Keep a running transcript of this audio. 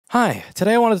Hi,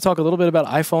 today I wanted to talk a little bit about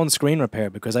iPhone screen repair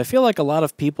because I feel like a lot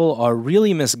of people are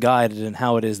really misguided in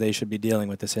how it is they should be dealing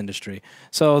with this industry.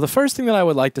 So the first thing that I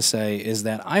would like to say is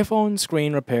that iPhone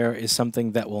screen repair is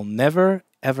something that will never,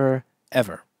 ever,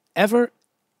 ever, ever,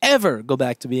 ever go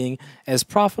back to being as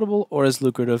profitable or as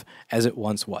lucrative as it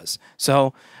once was.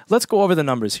 So let's go over the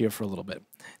numbers here for a little bit.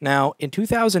 Now, in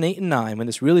 2008 and 9, when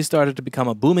this really started to become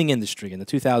a booming industry in the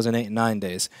 2008 and 9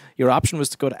 days, your option was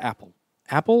to go to Apple.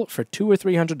 Apple, for $200 or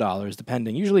 $300,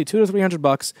 depending, usually $200 to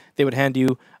 $300, they would hand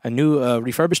you a new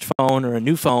refurbished phone or a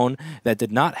new phone that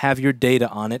did not have your data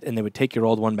on it, and they would take your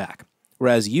old one back.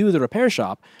 Whereas you, the repair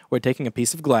shop, were taking a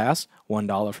piece of glass,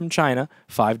 $1 from China,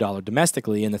 $5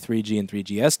 domestically in the 3G and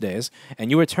 3GS days, and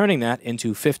you were turning that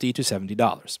into $50 to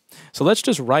 $70. So let's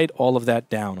just write all of that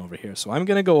down over here. So I'm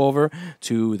going to go over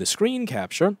to the screen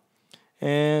capture,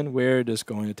 and we're just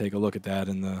going to take a look at that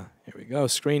in the, here we go,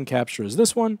 screen capture is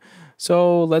this one.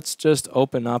 So let's just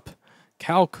open up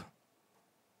Calc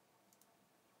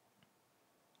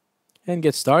and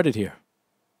get started here.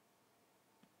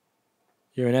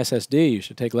 You're an SSD, you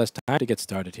should take less time to get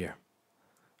started here.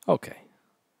 Okay.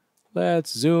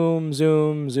 Let's zoom,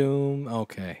 zoom, zoom.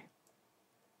 Okay.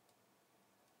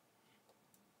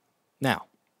 Now,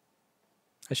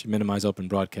 I should minimize Open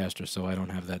Broadcaster so I don't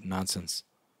have that nonsense.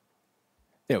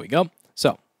 There we go.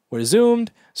 So we're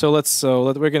zoomed. So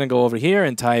we're going to go over here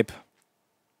and type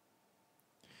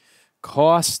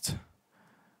cost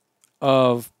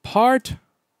of part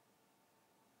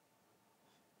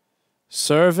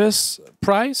service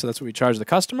price. So that's what we charge the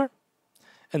customer.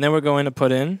 And then we're going to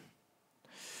put in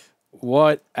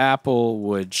what Apple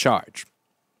would charge.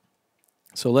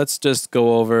 So let's just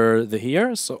go over the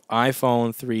here. So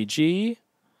iPhone 3G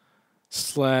 /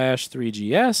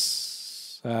 3GS.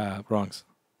 Wrongs.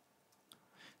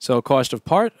 So cost of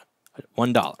part,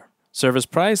 $1. Service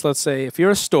price, let's say if you're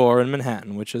a store in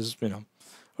Manhattan, which is, a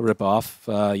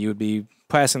ripoff, you would be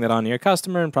passing that on to your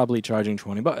customer and probably charging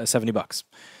 $70.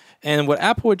 And what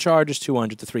Apple would charge is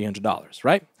 $200 to $300,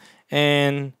 right?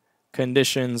 And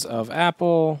conditions of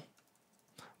Apple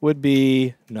would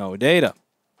be no data.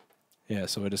 Yeah,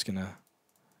 so we're just going to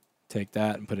take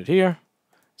that and put it here.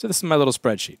 So this is my little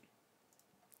spreadsheet.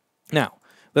 Now,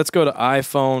 let's go to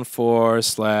iPhone 4 /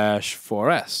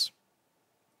 4S.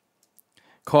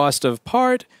 Cost of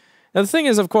part. Now, the thing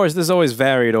is, of course, this always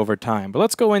varied over time. But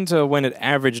let's go into when it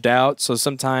averaged out. So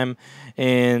sometime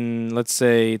in, let's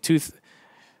say,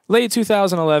 late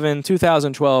 2011,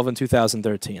 2012, and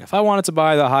 2013. If I wanted to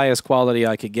buy the highest quality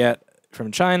I could get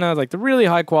from China, like the really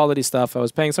high quality stuff, I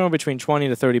was paying somewhere between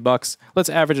 $20 to $30. Let's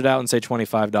average it out and say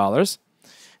 $25.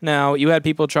 Now, you had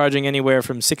people charging anywhere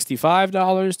from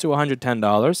 $65 to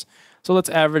 $110. So let's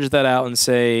average that out and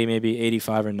say maybe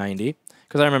 $85 or $90.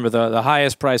 Because I remember the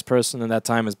highest priced person at that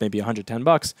time was maybe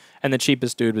 $110, and the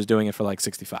cheapest dude was doing it for like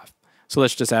 $65. So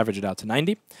let's just average it out to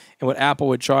 $90. And what Apple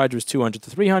would charge was $200 to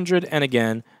 $300, and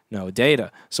again, no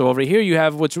data. So over here you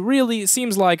have what's really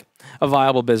seems like a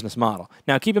viable business model.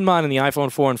 Now keep in mind in the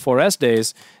iPhone 4 and 4S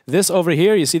days, this over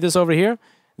here, you see this over here?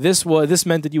 This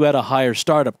meant that you had a higher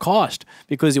startup cost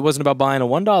because it wasn't about buying a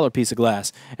 $1 piece of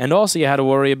glass, and also you had to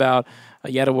worry about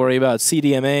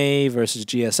CDMA versus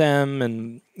GSM,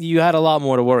 and you had a lot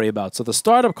more to worry about. So the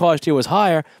startup cost here was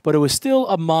higher, but it was still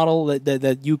a model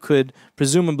that you could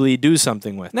presumably do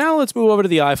something with. Now let's move over to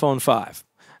the iPhone 5.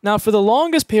 Now for the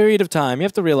longest period of time, you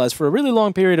have to realize for a really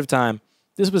long period of time,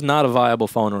 this was not a viable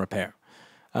phone to repair.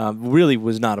 Really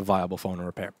was not a viable phone to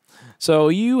repair. So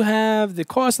you have the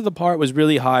cost of the part was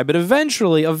really high, but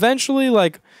eventually,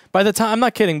 like by the time, I'm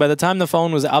not kidding, by the time the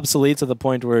phone was obsolete to the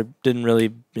point where it didn't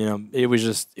really, it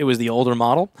was the older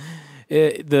model.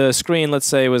 The screen, let's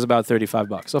say, was about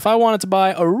 $35. So if I wanted to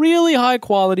buy a really high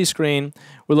quality screen,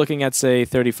 we're looking at say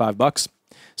 $35.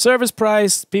 Service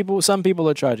price, some people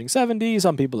are charging $70,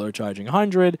 some people are charging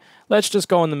 $100. Let's just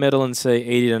go in the middle and say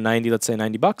 $80 to $90, let's say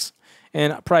 $90.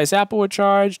 And price Apple would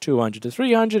charge $200 to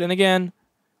 $300, and again,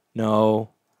 no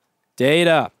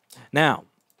data. Now,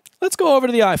 let's go over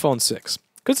to the iPhone 6.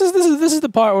 Because this is the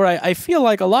part where I feel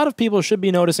like a lot of people should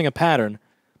be noticing a pattern,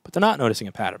 but they're not noticing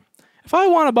a pattern. If I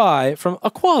want to buy from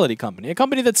a quality company, a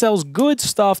company that sells good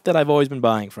stuff that I've always been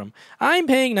buying from, I'm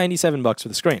paying $97 for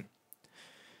the screen.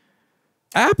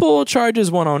 Apple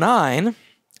charges $109,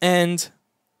 and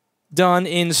done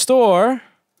in store,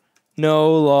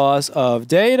 no loss of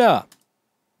data.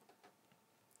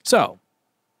 So,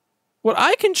 what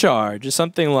I can charge is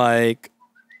something like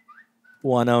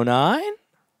 $109.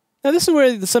 Now, this is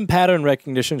where some pattern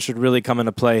recognition should really come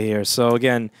into play here. So,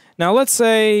 again, now let's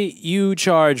say you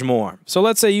charge more. So,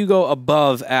 let's say you go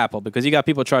above Apple because you got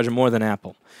people charging more than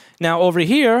Apple. Now, over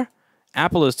here,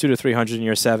 Apple is 2 to 300 and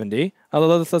you're 70.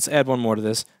 Let's add one more to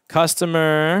this.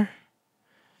 Customer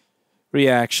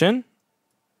reaction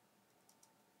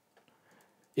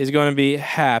is going to be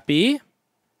happy.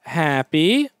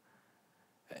 Happy.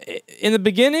 In the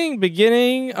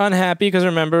beginning, unhappy, because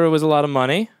remember, it was a lot of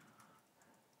money.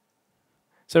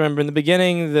 So remember, in the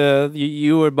beginning,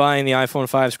 you were buying the iPhone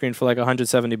 5 screen for like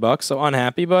 $170, so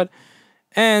unhappy,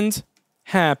 and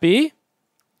happy.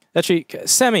 Actually,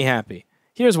 semi-happy.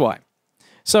 Here's why.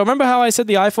 So remember how I said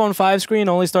the iPhone 5 screen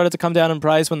only started to come down in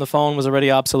price when the phone was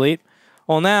already obsolete?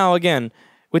 Well, now, again,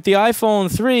 with the iPhone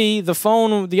 3, the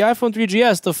iPhone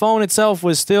 3GS, the phone itself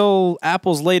was still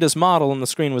Apple's latest model and the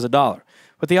screen was $1.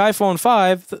 With the iPhone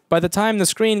 5, by the time the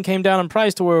screen came down in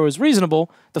price to where it was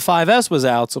reasonable, the 5S was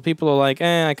out, so people are like,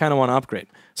 I kind of want to upgrade.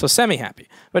 So semi-happy.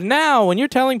 But now, when you're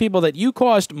telling people that you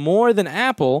cost more than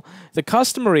Apple, the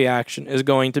customer reaction is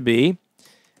going to be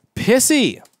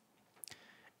pissy.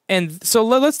 And so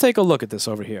let's take a look at this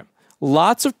over here.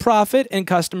 Lots of profit and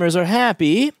customers are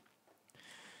happy.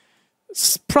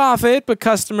 Profit, but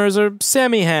customers are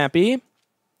semi-happy.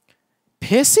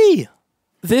 Pissy.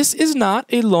 This is not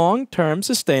a long-term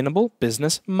sustainable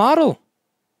business model.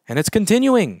 And it's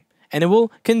continuing. And it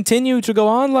will continue to go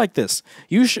on like this.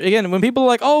 Again, when people are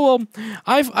like, oh, well,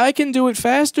 I can do it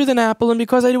faster than Apple, and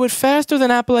because I do it faster than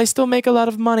Apple, I still make a lot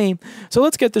of money. So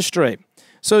let's get this straight.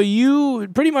 So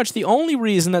pretty much the only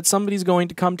reason that somebody's going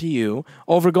to come to you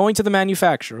over going to the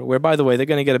manufacturer, where, by the way, they're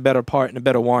going to get a better part and a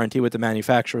better warranty with the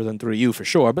manufacturer than through you for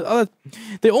sure, but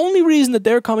the only reason that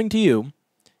they're coming to you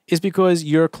is because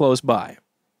you're close by.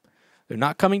 They're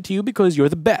not coming to you because you're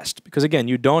the best, because, again,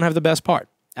 you don't have the best part.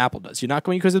 Apple does. You're not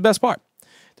coming because of the best part.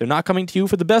 They're not coming to you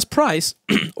for the best price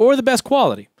or the best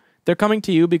quality. They're coming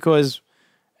to you because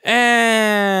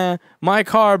my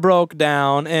car broke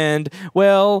down, and,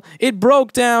 well, it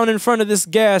broke down in front of this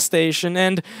gas station,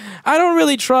 and I don't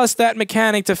really trust that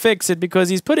mechanic to fix it because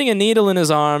he's putting a needle in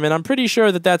his arm, and I'm pretty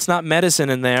sure that that's not medicine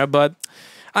in there, but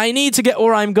I need to get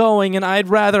where I'm going, and I'd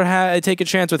rather take a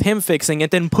chance with him fixing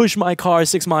it than push my car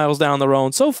 6 miles down the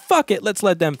road, so fuck it, let's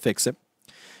let them fix it.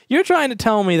 You're trying to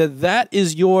tell me that that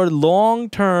is your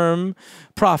long-term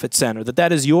profit center,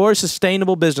 that is your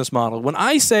sustainable business model. When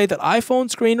I say that iPhone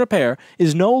screen repair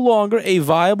is no longer a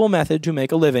viable method to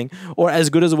make a living or as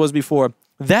good as it was before,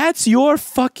 that's your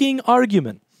fucking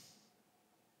argument.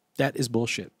 That is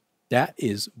bullshit. That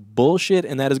is bullshit,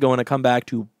 and that is going to come back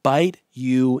to bite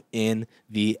you in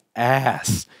the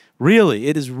ass. Really,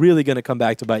 it is really going to come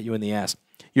back to bite you in the ass.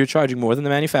 You're charging more than the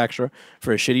manufacturer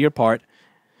for a shittier part.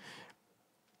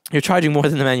 You're charging more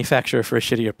than the manufacturer for a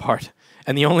shittier part.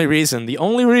 And the only reason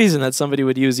that somebody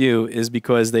would use you is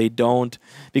because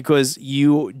because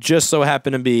you just so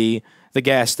happen to be the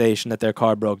gas station that their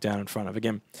car broke down in front of.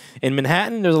 Again, in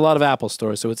Manhattan, there's a lot of Apple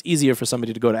stores, so it's easier for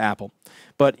somebody to go to Apple.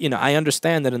 But, I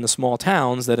understand that in the small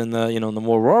towns, that in the, in the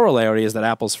more rural areas, that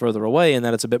Apple's further away and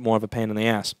that it's a bit more of a pain in the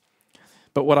ass.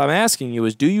 But what I'm asking you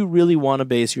is, do you really want to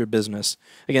base your business,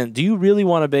 again, do you really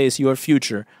want to base your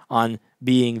future on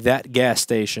being that gas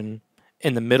station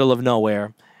in the middle of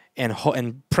nowhere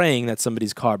and praying that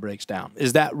somebody's car breaks down?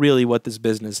 Is that really what this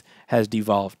business has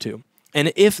devolved to?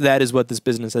 And if that is what this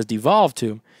business has devolved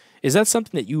to, is that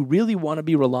something that you really want to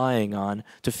be relying on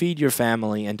to feed your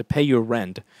family and to pay your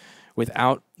rent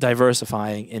without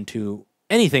diversifying into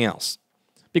anything else?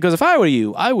 Because if I were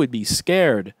you, I would be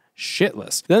scared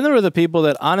shitless. Then there are the people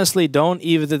that honestly they're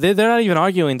not even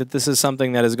arguing that this is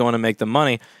something that is going to make them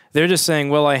money. They're just saying,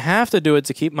 well, I have to do it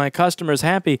to keep my customers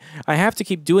happy. I have to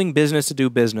keep doing business to do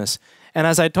business. And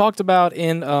as I talked about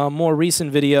in a more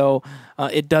recent video,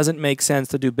 it doesn't make sense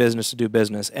to do business to do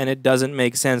business. And it doesn't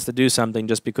make sense to do something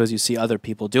just because you see other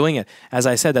people doing it. As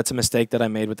I said, that's a mistake that I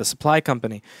made with the supply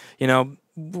company.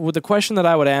 The question that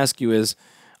I would ask you is,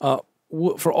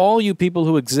 for all you people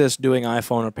who exist doing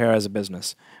iPhone repair as a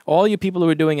business, all you people who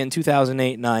are doing it in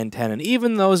 2008, 9, 10, and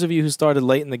even those of you who started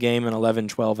late in the game in 11,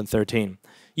 12, and 13,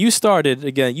 you started,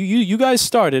 again, you guys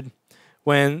started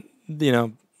when,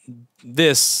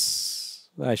 this,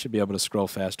 I should be able to scroll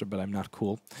faster, but I'm not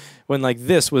cool, when,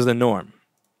 this was the norm.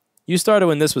 You started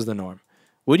when this was the norm.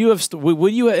 Would you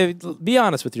be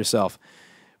honest with yourself,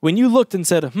 when you looked and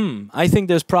said, I think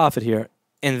there's profit here,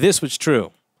 and this was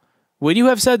true, would you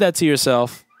have said that to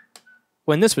yourself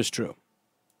when this was true?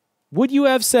 Would you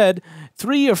have said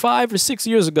 3 or 5 or 6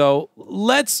 years ago,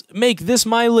 let's make this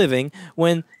my living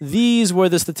when these were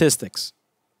the statistics?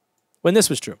 When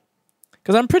this was true.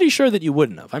 Because I'm pretty sure that you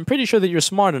wouldn't have. I'm pretty sure that you're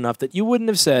smart enough that you wouldn't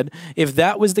have said, if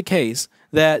that was the case,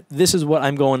 that this is what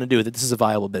I'm going to do, that this is a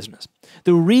viable business.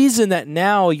 The reason that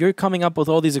now you're coming up with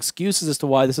all these excuses as to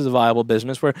why this is a viable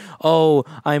business, where, oh,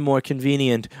 I'm more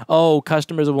convenient, oh,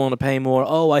 customers are willing to pay more,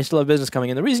 oh, I still have business coming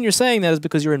in. The reason you're saying that is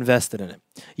because you're invested in it.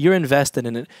 You're invested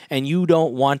in it, and you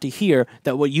don't want to hear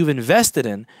that what you've invested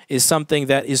in is something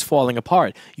that is falling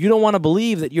apart. You don't want to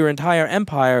believe that your entire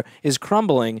empire is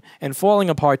crumbling and falling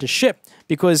apart to shit,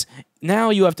 because now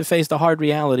you have to face the hard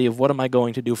reality of, what am I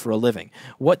going to do for a living?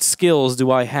 What skills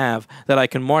do I have that I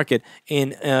can market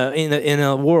in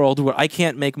a world where I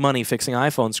can't make money fixing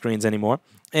iPhone screens anymore?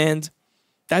 And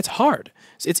that's hard.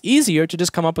 It's easier to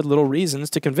just come up with little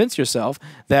reasons to convince yourself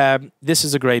that this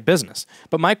is a great business.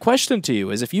 But my question to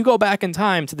you is, if you go back in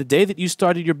time to the day that you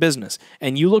started your business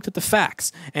and you looked at the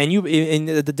facts, and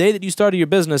the day that you started your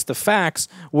business, the facts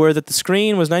were that the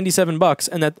screen was $97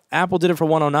 and that Apple did it for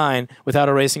 $109 without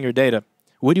erasing your data,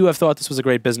 would you have thought this was a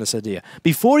great business idea?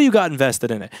 Before you got invested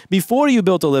in it, before you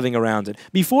built a living around it,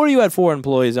 before you had 4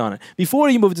 employees on it, before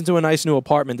you moved into a nice new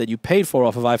apartment that you paid for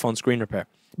off of iPhone screen repair,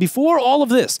 before all of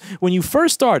this, when you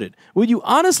first started, would you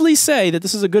honestly say that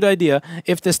this is a good idea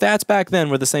if the stats back then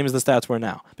were the same as the stats were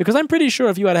now? Because I'm pretty sure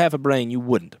if you had half a brain, you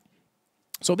wouldn't.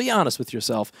 So be honest with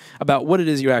yourself about what it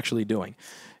is you're actually doing.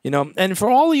 You know, and for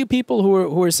all of you people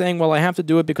who are saying, well, I have to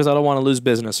do it because I don't want to lose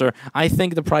business, or I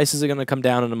think the prices are going to come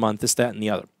down in a month, this, that, and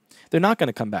the other. They're not going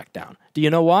to come back down. Do you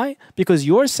know why? Because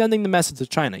you're sending the message to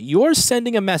China. You're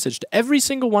sending a message to every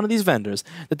single one of these vendors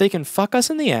that they can fuck us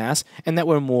in the ass, and that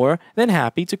we're more than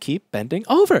happy to keep bending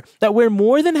over. That we're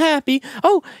more than happy.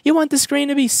 Oh, you want the screen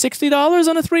to be $60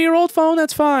 on a 3-year-old phone?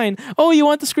 That's fine. Oh, you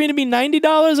want the screen to be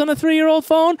 $90 on a 3-year-old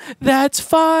phone? That's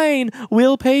fine.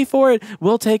 We'll pay for it.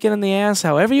 We'll take it in the ass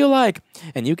however you like.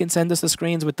 And you can send us the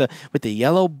screens with the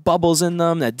yellow bubbles in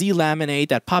them that delaminate,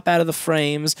 that pop out of the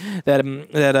frames,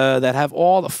 that have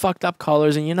all the fucked up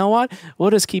colors. And you know what? We'll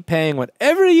just keep paying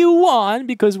whatever you want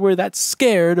because we're that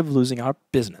scared of losing our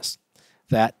business.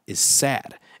 That is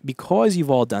sad. Because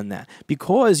you've all done that,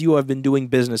 because you have been doing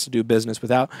business to do business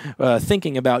without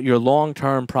thinking about your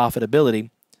long-term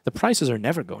profitability, the prices are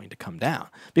never going to come down.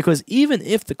 Because even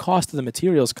if the cost of the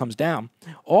materials comes down,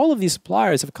 all of these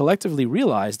suppliers have collectively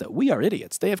realized that we are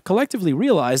idiots. They have collectively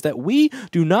realized that we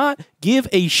do not give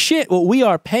a shit what we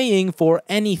are paying for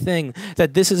anything,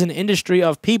 that this is an industry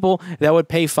of people that would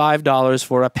pay $5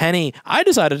 for a penny. I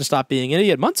decided to stop being an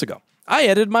idiot months ago. I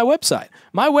edited my website.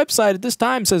 My website at this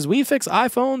time says we fix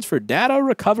iPhones for data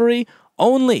recovery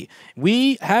only.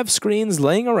 We have screens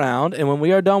laying around, and when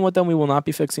we are done with them, we will not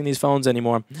be fixing these phones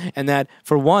anymore. And that,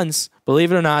 for once,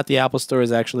 believe it or not, the Apple Store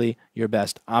is actually your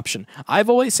best option. I've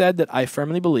always said that I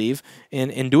firmly believe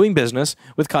in doing business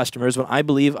with customers when I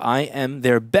believe I am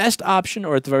their best option,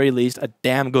 or at the very least, a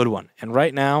damn good one. And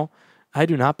right now, I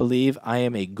do not believe I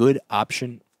am a good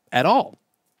option at all.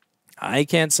 I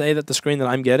can't say that the screen that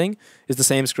I'm getting is the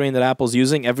same screen that Apple's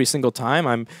using every single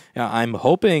time. I'm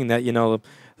hoping that, you know,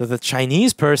 the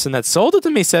Chinese person that sold it to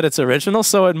me said it's original,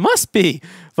 so it must be.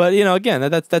 But, you know, again,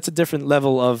 that's a different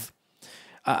level of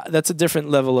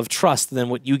trust than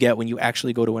what you get when you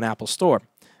actually go to an Apple store.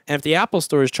 And if the Apple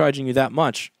store is charging you that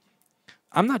much,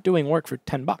 I'm not doing work for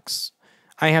 $10.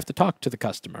 I have to talk to the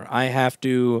customer. I have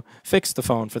to fix the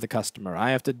phone for the customer.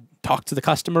 I have to talk to the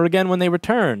customer again when they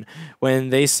return. When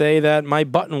they say that my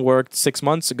button worked 6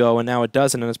 months ago and now it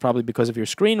doesn't, and it's probably because of your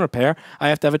screen repair, I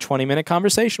have to have a 20-minute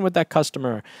conversation with that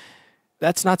customer.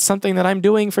 That's not something that I'm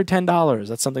doing for $10.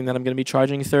 That's something that I'm going to be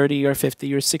charging $30 or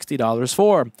 $50 or $60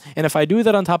 for. And if I do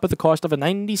that on top of the cost of a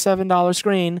 $97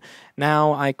 screen,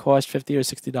 now I cost $50 or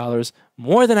 $60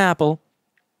 more than Apple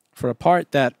for a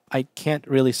part that I can't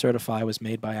really certify was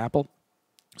made by Apple.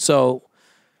 So,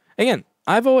 again,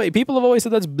 people have always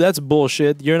said that's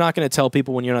bullshit. You're not going to tell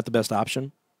people when you're not the best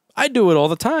option. I do it all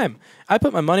the time. I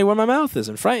put my money where my mouth is.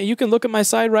 And frankly, you can look at my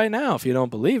site right now if you don't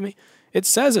believe me. It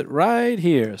says it right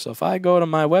here. So if I go to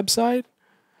my website,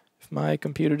 if my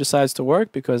computer decides to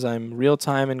work because I'm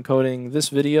real-time encoding this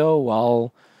video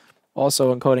while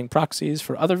also encoding proxies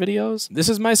for other videos, this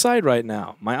is my site right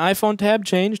now. My iPhone tab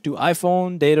changed to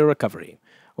iPhone data recovery.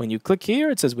 When you click here,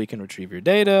 it says we can retrieve your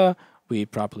data, we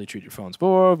properly treat your phone's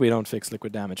board, we don't fix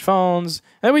liquid damage phones,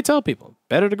 and we tell people,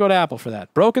 better to go to Apple for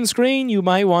that. Broken screen, you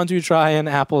might want to try an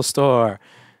Apple Store.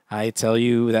 I tell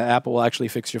you that Apple will actually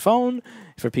fix your phone.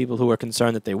 For people who are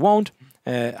concerned that they won't,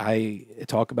 I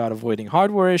talk about avoiding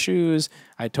hardware issues.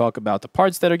 I talk about the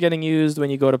parts that are getting used when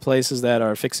you go to places that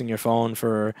are fixing your phone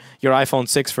for your iPhone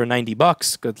 6 for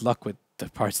 $90. Good luck with the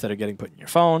parts that are getting put in your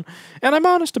phone. And I'm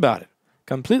honest about it.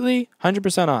 Completely,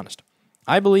 100% honest.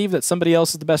 I believe that somebody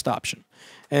else is the best option.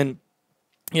 And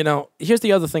You know, here's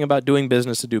the other thing about doing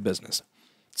business to do business.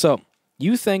 So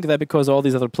you think that because all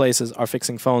these other places are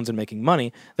fixing phones and making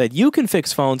money, that you can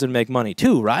fix phones and make money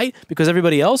too, right? Because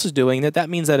everybody else is doing it, that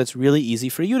means that it's really easy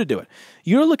for you to do it.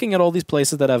 You're looking at all these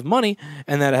places that have money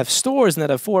and that have stores and that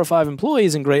have 4 or 5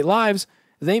 employees and great lives.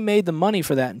 They made the money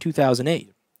for that in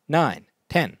 2008, 9,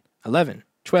 10, 11,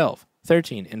 12,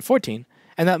 13, and 14.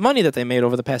 And that money that they made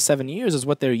over the past 7 years is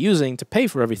what they're using to pay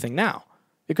for everything now.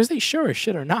 Because they sure as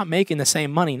shit are not making the same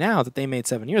money now that they made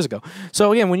 7 years ago.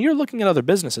 So again, when you're looking at other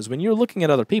businesses, when you're looking at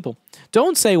other people,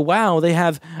 don't say, wow, they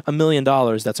have $1 million,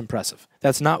 that's impressive.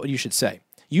 That's not what you should say.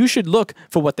 You should look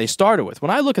for what they started with.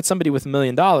 When I look at somebody with $1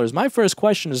 million, my first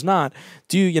question is not,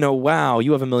 wow,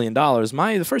 you have $1 million.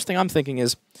 The first thing I'm thinking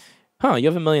is, you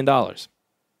have $1 million.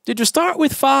 Did you start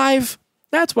with 5?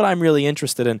 That's what I'm really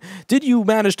interested in. Did you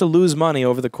manage to lose money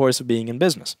over the course of being in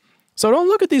business? So don't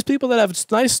look at these people that have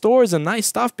nice stores and nice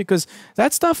stuff, because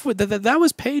that stuff that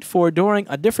was paid for during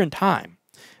a different time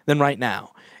than right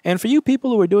now. And for you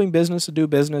people who are doing business to do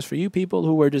business, for you people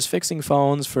who are just fixing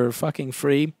phones for fucking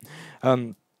free,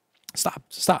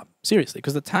 stop, seriously,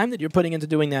 because the time that you're putting into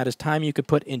doing that is time you could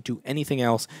put into anything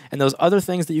else, and those other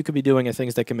things that you could be doing are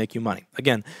things that can make you money.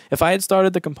 Again, if I had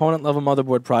started the component level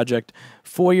motherboard project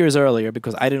 4 years earlier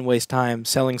because I didn't waste time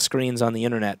selling screens on the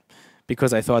internet,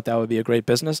 because I thought that would be a great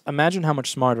business, imagine how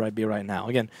much smarter I'd be right now.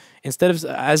 Again, instead of,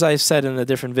 as I said in a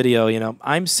different video,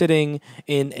 I'm sitting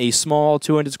in a small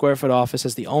 200 square foot office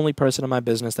as the only person in my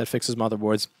business that fixes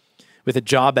motherboards, with a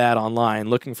job ad online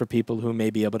looking for people who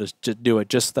may be able to do it,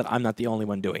 just that I'm not the only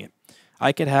one doing it.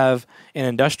 I could have an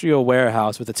industrial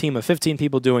warehouse with a team of 15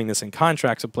 people doing this in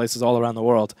contracts with places all around the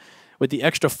world, with the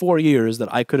extra 4 years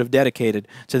that I could have dedicated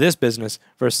to this business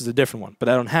versus a different one. But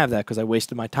I don't have that because I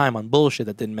wasted my time on bullshit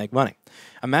that didn't make money.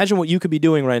 Imagine what you could be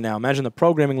doing right now. Imagine the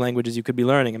programming languages you could be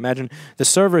learning. Imagine the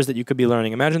servers that you could be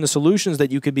learning. Imagine the solutions that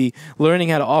you could be learning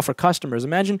how to offer customers.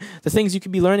 Imagine the things you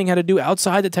could be learning how to do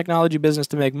outside the technology business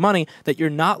to make money that you're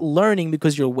not learning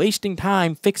because you're wasting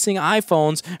time fixing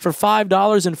iPhones for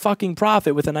 $5 in fucking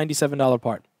profit with a $97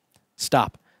 part.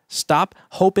 Stop. Stop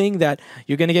hoping that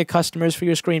you're going to get customers for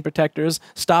your screen protectors.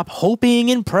 Stop hoping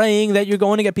and praying that you're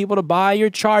going to get people to buy your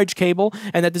charge cable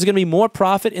and that there's going to be more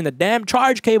profit in the damn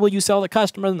charge cable you sell the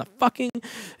customer than the fucking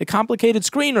complicated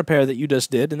screen repair that you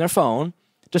just did in their phone.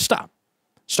 Just stop.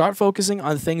 Start focusing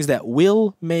on things that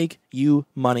will make you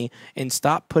money, and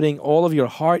stop putting all of your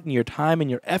heart and your time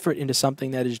and your effort into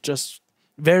something that is just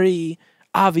very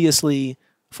obviously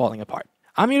falling apart.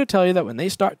 I'm here to tell you that when they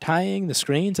start tying the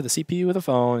screen to the CPU of the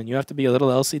phone, and you have to be a little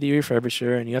LCD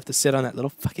refurbisher, and you have to sit on that little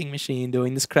fucking machine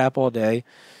doing this crap all day,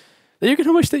 that you're going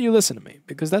to wish that you listen to me,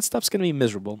 because that stuff's going to be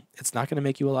miserable. It's not going to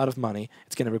make you a lot of money.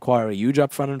 It's going to require a huge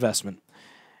upfront investment,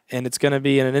 and it's going to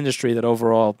be in an industry that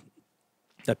overall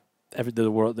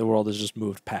the world has just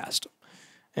moved past.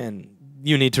 And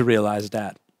you need to realize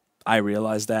that. I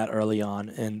realized that early on,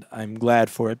 and I'm glad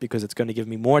for it, because it's going to give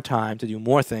me more time to do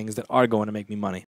more things that are going to make me money.